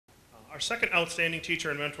Our second Outstanding Teacher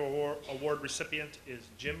and Mentor Award recipient is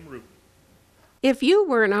Jim Rubley. If you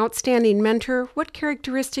were an outstanding mentor, what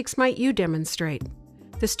characteristics might you demonstrate?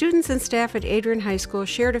 The students and staff at Adrian High School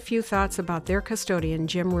shared a few thoughts about their custodian,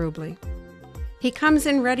 Jim Rubley. He comes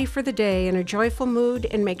in ready for the day in a joyful mood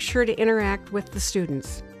and makes sure to interact with the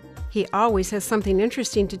students. He always has something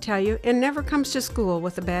interesting to tell you and never comes to school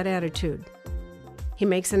with a bad attitude. He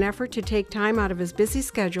makes an effort to take time out of his busy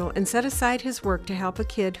schedule and set aside his work to help a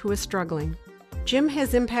kid who is struggling. Jim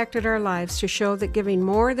has impacted our lives to show that giving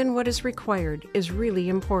more than what is required is really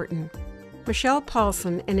important. Michelle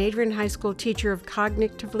Paulson, an Adrian High School teacher of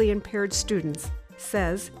cognitively impaired students,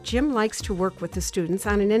 says Jim likes to work with the students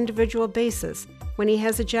on an individual basis when he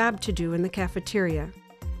has a job to do in the cafeteria.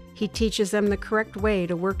 He teaches them the correct way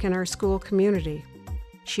to work in our school community.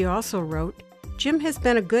 She also wrote, Jim has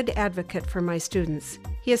been a good advocate for my students.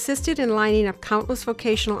 He assisted in lining up countless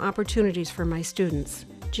vocational opportunities for my students.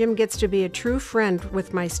 Jim gets to be a true friend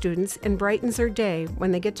with my students and brightens their day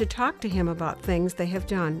when they get to talk to him about things they have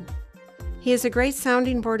done. He is a great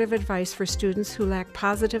sounding board of advice for students who lack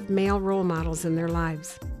positive male role models in their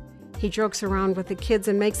lives. He jokes around with the kids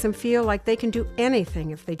and makes them feel like they can do anything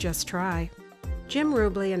if they just try. Jim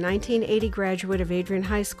Rubley, a 1980 graduate of Adrian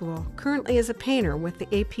High School, currently is a painter with the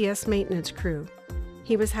APS maintenance crew.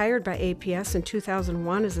 He was hired by APS in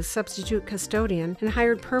 2001 as a substitute custodian and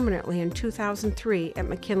hired permanently in 2003 at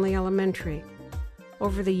McKinley Elementary.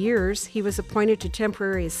 Over the years, he was appointed to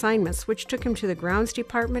temporary assignments, which took him to the grounds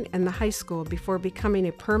department and the high school before becoming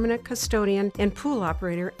a permanent custodian and pool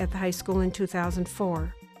operator at the high school in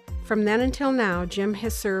 2004. From then until now, Jim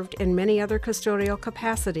has served in many other custodial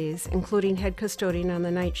capacities, including head custodian on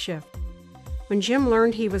the night shift. When Jim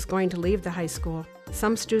learned he was going to leave the high school,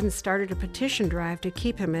 some students started a petition drive to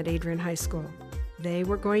keep him at Adrian High School. They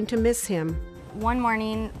were going to miss him. One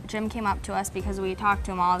morning, Jim came up to us because we talked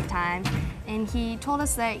to him all the time, and he told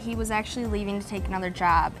us that he was actually leaving to take another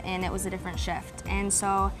job, and it was a different shift. And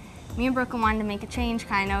so me and Brooklyn wanted to make a change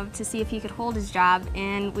kind of to see if he could hold his job,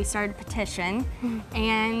 and we started a petition.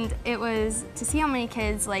 And it was to see how many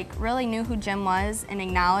kids really knew who Jim was and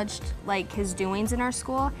acknowledged his doings in our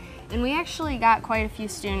school. And we actually got quite a few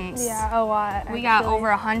students. Yeah, a lot, actually. We got over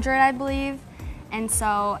 100, I believe. And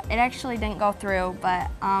so it actually didn't go through, but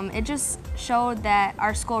it just showed that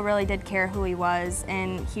our school really did care who he was,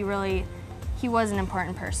 and he was an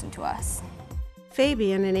important person to us.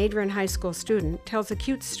 Fabian, an Adrian High School student, tells a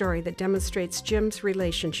cute story that demonstrates Jim's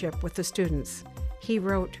relationship with the students. He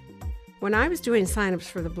wrote, "When I was doing sign-ups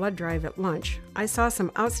for the blood drive at lunch, I saw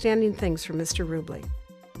some outstanding things from Mr. Rubley.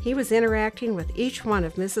 He was interacting with each one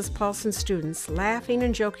of Mrs. Paulson's students, laughing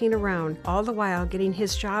and joking around, all the while getting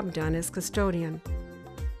his job done as custodian.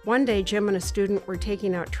 One day, Jim and a student were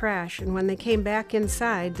taking out trash, and when they came back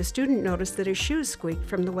inside, the student noticed that his shoes squeaked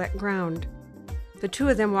from the wet ground. The two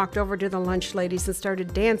of them walked over to the lunch ladies and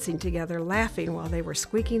started dancing together, laughing while they were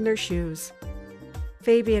squeaking their shoes."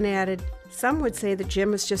 Fabian added, "Some would say that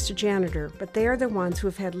Jim is just a janitor, but they are the ones who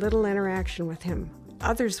have had little interaction with him.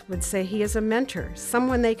 Others would say he is a mentor,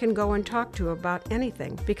 someone they can go and talk to about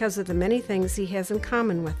anything because of the many things he has in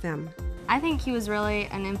common with them." I think he was really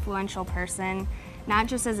an influential person, not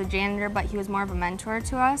just as a janitor, but he was more of a mentor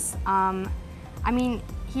to us.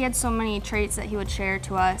 He had so many traits that he would share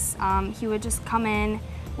to us. He would just come in,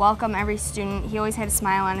 welcome every student. He always had a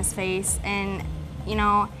smile on his face, and he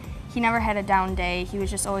never had a down day. He was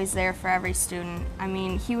just always there for every student.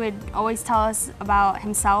 He would always tell us about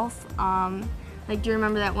himself. Do you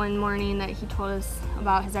remember that one morning that he told us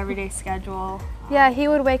about his everyday schedule? Yeah, he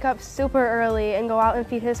would wake up super early and go out and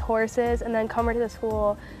feed his horses and then come right to the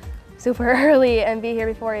school super early and be here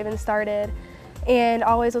before it even started. And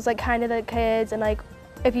always was kind of the kids, and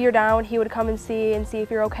if you're down, he would come and see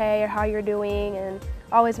if you're okay or how you're doing, and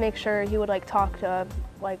always make sure he would talk to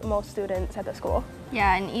most students at the school.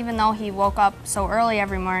 Yeah, and even though he woke up so early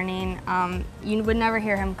every morning, you would never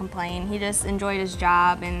hear him complain. He just enjoyed his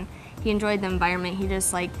job, and he enjoyed the environment. He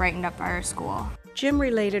just brightened up our school. Jim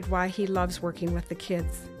related why he loves working with the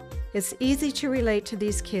kids. "It's easy to relate to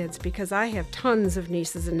these kids because I have tons of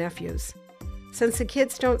nieces and nephews. Since the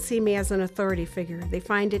kids don't see me as an authority figure, they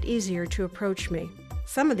find it easier to approach me.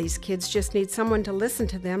 Some of these kids just need someone to listen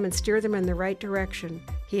to them and steer them in the right direction."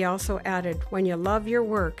 He also added, "When you love your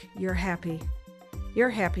work, you're happy. Your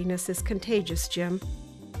happiness is contagious, Jim."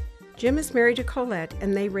 Jim is married to Colette,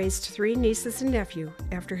 and they raised 3 nieces and nephew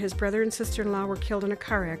after his brother and sister-in-law were killed in a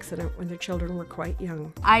car accident when their children were quite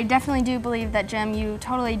young. I definitely do believe that, Jim, you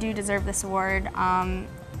totally do deserve this award.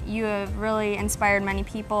 You have really inspired many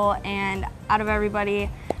people, and out of everybody,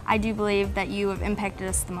 I do believe that you have impacted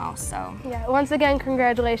us the most. So Yeah, once again,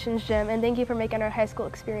 congratulations, Jim, and thank you for making our high school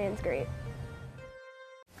experience great.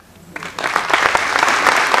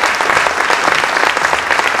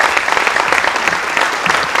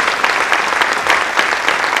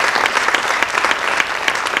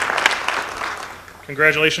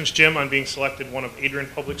 Congratulations, Jim, on being selected one of Adrian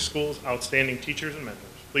Public Schools' outstanding teachers and mentors.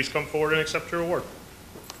 Please come forward and accept your award.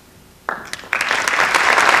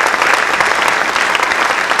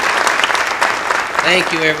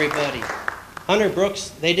 Thank you, everybody. Hunter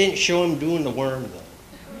Brooks, they didn't show him doing the worm, though.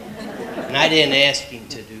 And I didn't ask him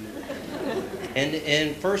to do it.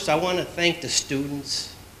 And first, I want to thank the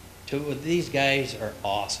students. These guys are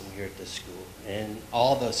awesome here at the school, and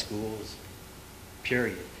all the schools,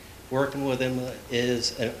 period. Working with them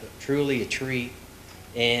is truly a treat,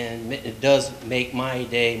 and it does make my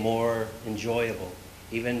day more enjoyable,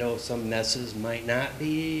 even though some messes might not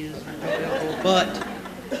be as enjoyable, but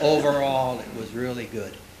overall it was really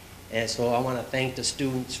good. And so I want to thank the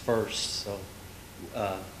students first, so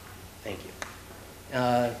thank you.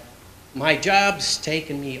 My job's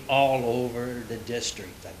taken me all over the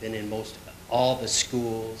district. I've been in all the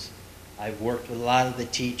schools. I've worked with a lot of the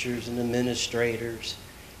teachers and administrators.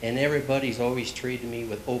 And everybody's always treated me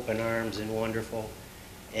with open arms and wonderful.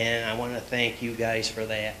 And I want to thank you guys for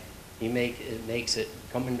that. It makes it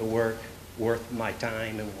coming to work worth my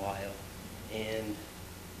time and while. And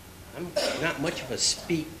I'm not much of a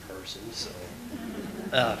speak person, so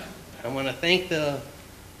I want to thank the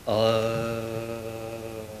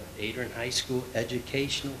Adrian High School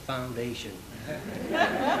Educational Foundation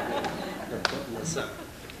for putting this on.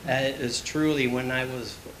 It's truly, when I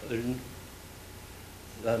was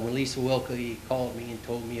when Lisa Wilkie called me and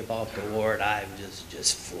told me about the award, I was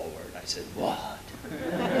just floored. I said, what?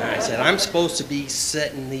 And I said, I'm supposed to be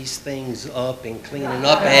setting these things up and cleaning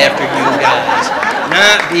up after you guys,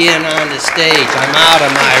 not being on the stage. I'm out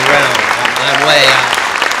of my realm. I'm way out.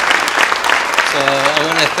 So I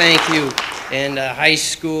want to thank you. And the High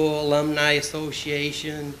School Alumni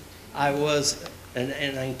Association, I was a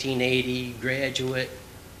 1980 graduate,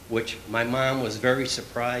 which my mom was very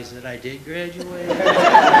surprised that I did graduate.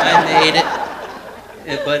 I made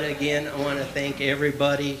it. But again, I want to thank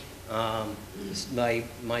everybody, my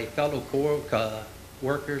fellow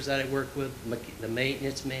workers that I work with, the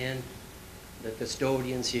maintenance man, the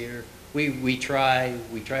custodians here. We try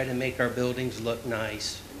to make our buildings look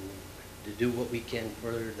nice, and to do what we can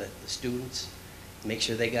for the students, make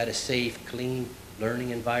sure they got a safe, clean learning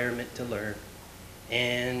environment to learn.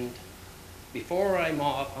 And before I'm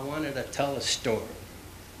off, I wanted to tell a story,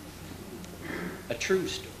 a true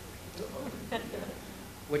story.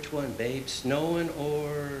 Which one, babe? Snowing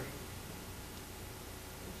or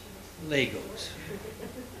Legos?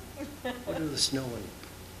 What are the snowing?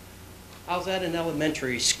 I was at an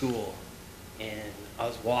elementary school, and I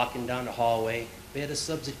was walking down the hallway. We had a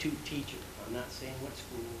substitute teacher. I'm not saying what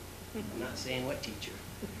school. I'm not saying what teacher.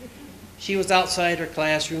 She was outside her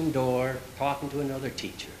classroom door talking to another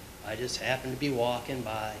teacher. I just happened to be walking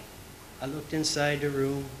by. I looked inside the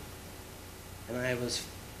room, and I was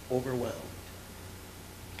overwhelmed.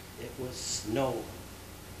 It was snow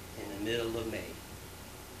in the middle of May.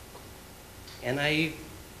 And I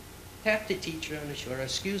tapped the teacher on the shoulder.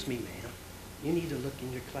 Excuse me, ma'am, you need to look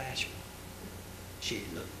in your classroom. She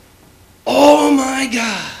looked. Oh my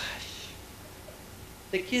gosh!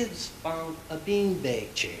 The kids found a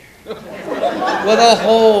beanbag chair with a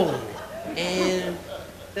hole in it, and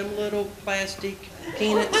them little plastic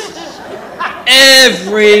peanuts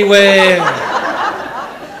everywhere.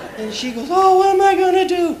 And she goes, oh, what am I going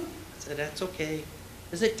to do? I said, that's okay.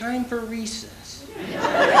 Is it time for recess?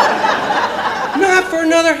 Not for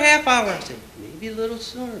another half hour. I said, maybe a little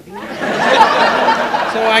sooner. So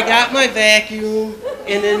I got my vacuum,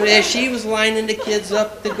 and then as she was lining the kids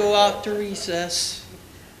up to go out to recess,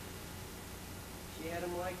 she had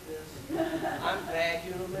them like this. I'm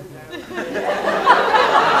vacuuming down.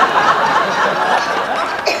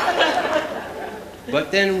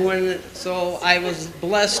 But then so I was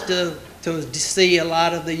blessed to see a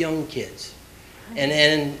lot of the young kids. And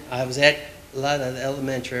then I was at a lot of the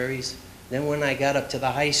elementaries. Then when I got up to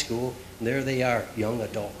the high school, there they are, young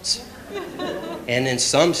adults. And then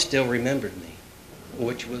some still remembered me,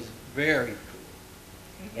 which was very cool.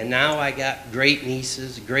 And now I got great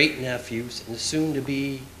nieces, great nephews, and soon to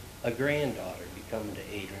be a granddaughter coming to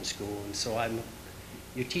Adrian School. And so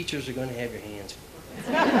your teachers are going to have your hands full.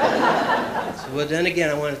 But then again,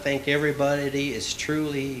 I want to thank everybody. It's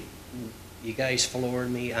truly, you guys floored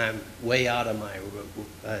me. I'm way out of my,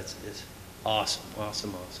 it's awesome,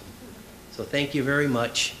 awesome, awesome. So thank you very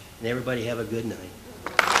much, and everybody have a good night.